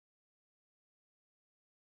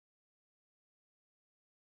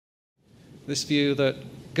this view that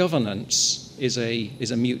governance is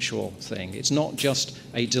a mutual thing. It's not just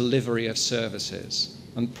a delivery of services.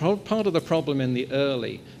 And part of the problem in the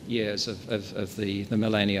early years of the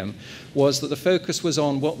millennium was that the focus was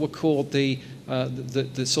on what were called the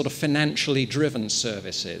sort of financially driven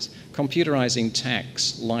services, computerizing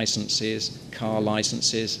tax licenses, car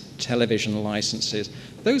licenses, television licenses.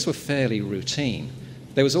 Those were fairly routine.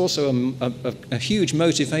 There was also a huge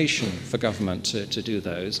motivation for government to do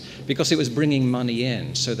those because it was bringing money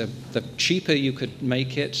in. So the cheaper you could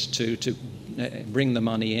make it to bring the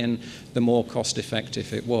money in, the more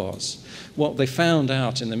cost-effective it was. What they found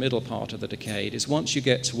out in the middle part of the decade is once you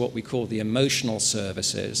get to what we call the emotional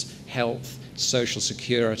services, health, social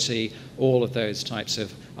security, all of those types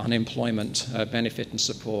of unemployment benefit and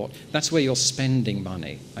support, that's where you're spending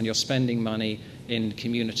money. And you're spending money in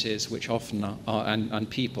communities which often are, and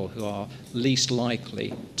people who are least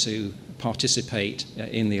likely to participate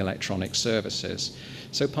in the electronic services.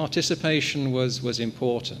 So participation was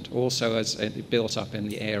important, also as it built up in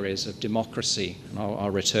the areas of democracy, and I'll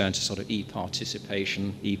return to sort of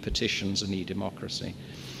e-participation, e-petitions, and e-democracy.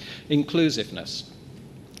 Inclusiveness.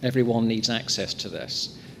 Everyone needs access to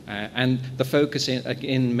this. And the focus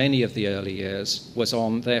in many of the early years was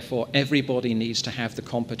on, therefore, everybody needs to have the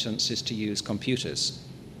competencies to use computers.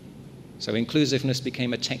 So inclusiveness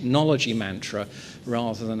became a technology mantra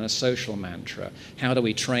rather than a social mantra. How do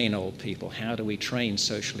we train old people? How do we train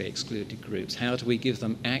socially excluded groups? How do we give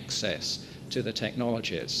them access to the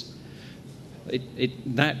technologies?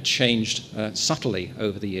 That changed subtly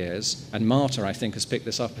over the years, and Marta, I think, has picked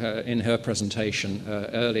this up in her presentation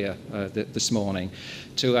earlier this morning,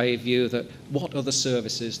 to a view that what are the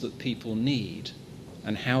services that people need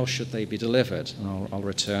and how should they be delivered? And I'll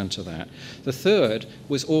return to that. The third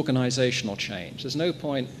was organizational change. There's no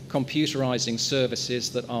point computerizing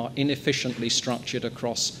services that are inefficiently structured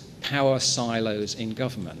across power silos in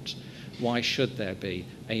government. Why should there be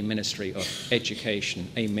a Ministry of Education,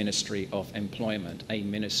 a Ministry of Employment, a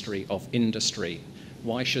Ministry of Industry?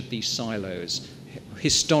 Why should these silos,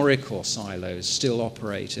 historical silos, still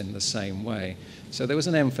operate in the same way? So there was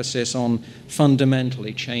an emphasis on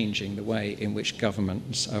fundamentally changing the way in which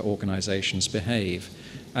government organizations behave.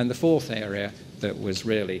 And the fourth area that was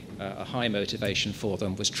really a high motivation for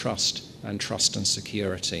them was trust and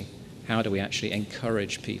security. How do we actually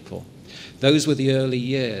encourage people? Those were the early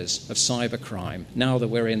years of cybercrime. Now that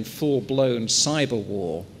we're in full-blown cyber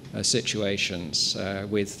war situations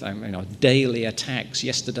with daily attacks.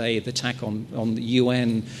 Yesterday, the attack on the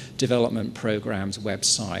UN Development Programme's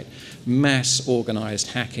website, mass organized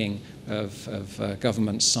hacking of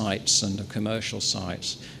government sites and of commercial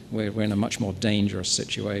sites. We're in a much more dangerous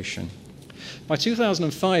situation. By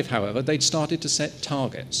 2005, however, they'd started to set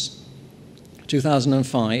targets.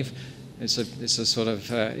 2005, it's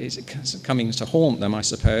coming to haunt them, I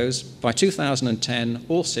suppose. By 2010,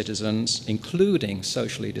 all citizens, including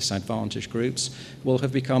socially disadvantaged groups, will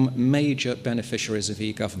have become major beneficiaries of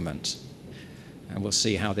e-government. And we'll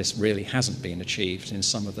see how this really hasn't been achieved in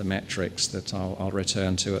some of the metrics that I'll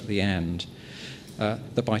return to at the end.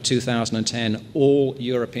 That by 2010, all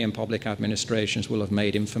European public administrations will have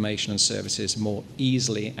made information and services more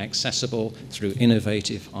easily accessible through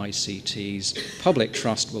innovative ICTs. Public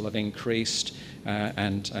trust will have increased,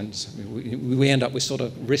 and we end up with sort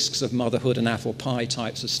of risks of motherhood and apple pie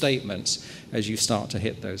types of statements as you start to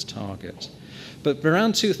hit those targets. But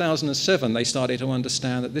around 2007, they started to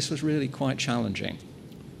understand that this was really quite challenging.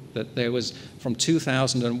 That there was, from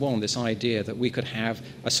 2001, this idea that we could have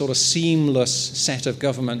a sort of seamless set of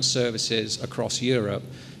government services across Europe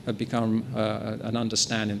had become an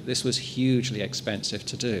understanding that this was hugely expensive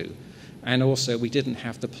to do. And also, we didn't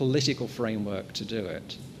have the political framework to do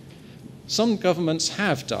it. Some governments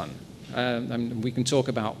have done. And we can talk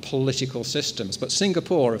about political systems, but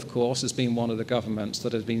Singapore, of course, has been one of the governments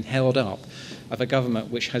that has been held up of a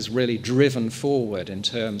government which has really driven forward in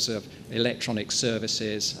terms of electronic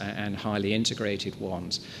services and highly integrated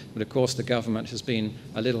ones. But of course, the government has been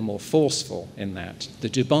a little more forceful in that. The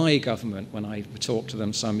Dubai government, when I talked to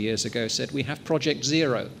them some years ago, said we have Project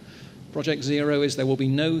Zero. Project Zero is there will be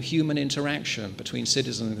no human interaction between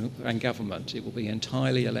citizen and government. It will be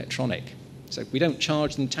entirely electronic. So we don't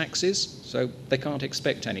charge them taxes, so they can't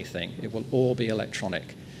expect anything. It will all be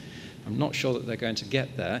electronic. I'm not sure that they're going to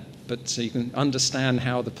get there, but so you can understand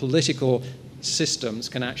how the political systems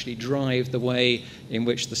can actually drive the way in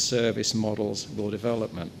which the service models will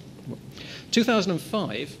develop.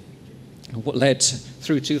 2005 led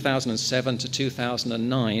through 2007 to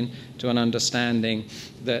 2009 to an understanding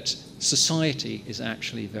that society is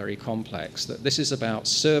actually very complex, that this is about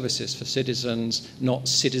services for citizens, not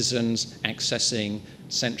citizens accessing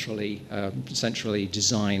centrally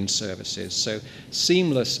designed services. So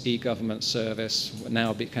seamless e-government service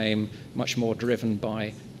now became much more driven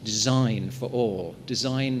by design for all,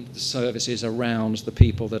 design the services around the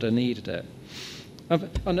people that are needed it.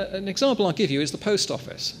 An example I'll give you is the post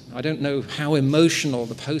office. I don't know how emotional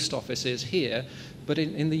the post office is here, but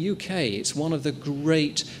in the UK, it's one of the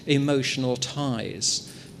great emotional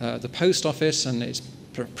ties. The post office and its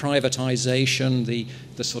privatization,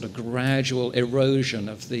 the sort of gradual erosion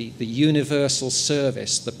of the universal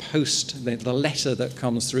service, the post, the letter that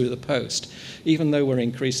comes through the post, even though we're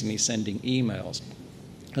increasingly sending emails,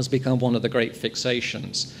 has become one of the great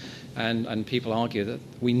fixations. And people argue that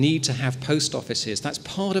we need to have post offices. That's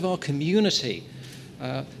part of our community.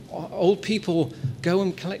 Old people go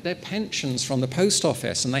and collect their pensions from the post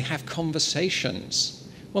office and they have conversations.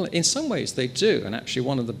 Well, in some ways they do, and actually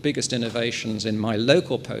one of the biggest innovations in my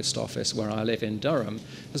local post office where I live in Durham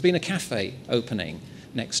has been a cafe opening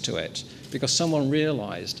next to it, because someone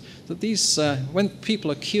realized that these, when people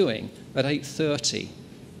are queuing at 8:30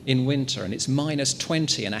 in winter and it's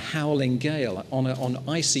 -20 and a howling gale on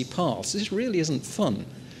icy paths, this really isn't fun.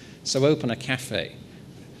 So open a cafe.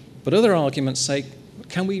 But other arguments say,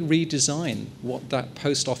 can we redesign what that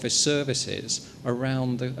post office service is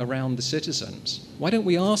around the citizens? Why don't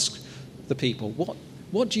we ask the people,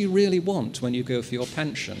 what do you really want when you go for your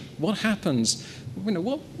pension? What happens,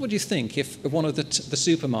 what do you think if one of the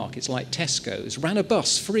supermarkets like Tesco's ran a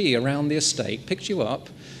bus free around the estate, picked you up,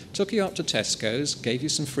 took you up to Tesco's, gave you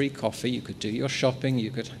some free coffee, you could do your shopping,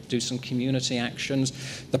 you could do some community actions,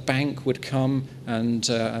 the bank would come and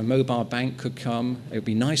a mobile bank could come, it would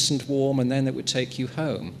be nice and warm, and then it would take you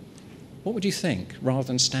home. What would you think, rather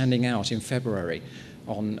than standing out in February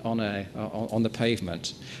on the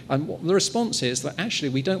pavement? And the response is that actually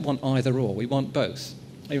we don't want either or, we want both.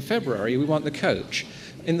 In February we want the coach.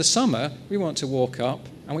 In the summer we want to walk up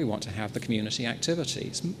and we want to have the community activity.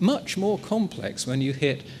 It's much more complex when you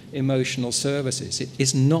hit emotional services. It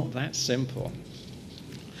is not that simple.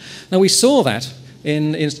 Now, we saw that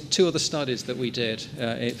in two of the studies that we did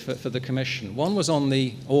for the Commission. One was on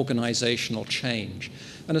the organisational change.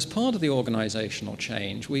 And as part of the organisational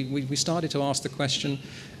change, we started to ask the question,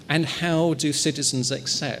 and how do citizens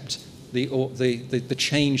accept the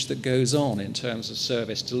change that goes on in terms of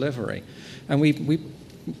service delivery? And we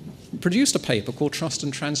produced a paper called Trust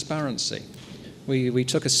and Transparency. We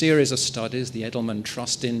took a series of studies, the Edelman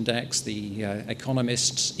Trust Index, the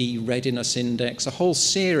Economist's E-Readiness Index, a whole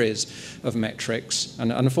series of metrics,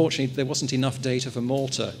 and unfortunately there wasn't enough data for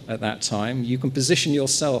Malta at that time. You can position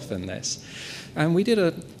yourself in this. And we did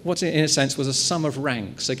what in a sense was a sum of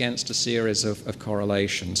ranks against a series of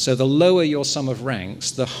correlations. So the lower your sum of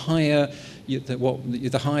ranks, the higher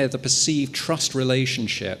the perceived trust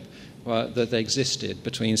relationship that existed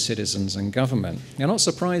between citizens and government. Now, not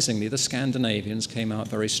surprisingly, the Scandinavians came out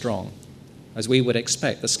very strong. As we would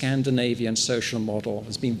expect, the Scandinavian social model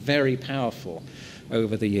has been very powerful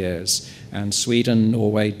over the years, and Sweden,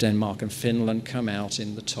 Norway, Denmark, and Finland come out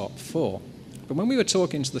in the top 4. But when we were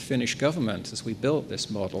talking to the Finnish government as we built this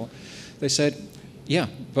model, they said, yeah,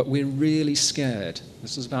 but we're really scared.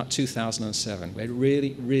 This was about 2007. We're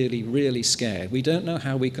really, really, really scared. We don't know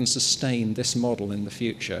how we can sustain this model in the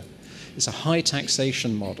future. It's a high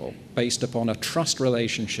taxation model based upon a trust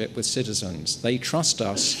relationship with citizens. They trust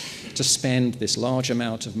us to spend this large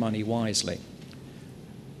amount of money wisely.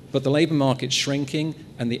 But the labour market's shrinking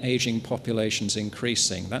and the ageing population's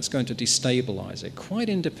increasing. That's going to destabilise it, quite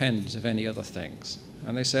independent of any other things.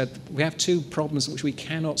 And they said, we have two problems which we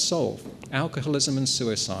cannot solve, alcoholism and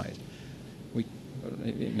suicide.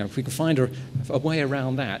 If we can find a way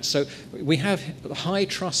around that. So we have high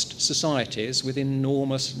trust societies with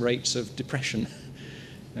enormous rates of depression.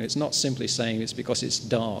 Now, it's not simply saying it's because it's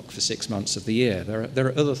dark for 6 months of the year. There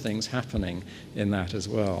are other things happening in that as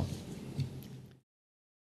well.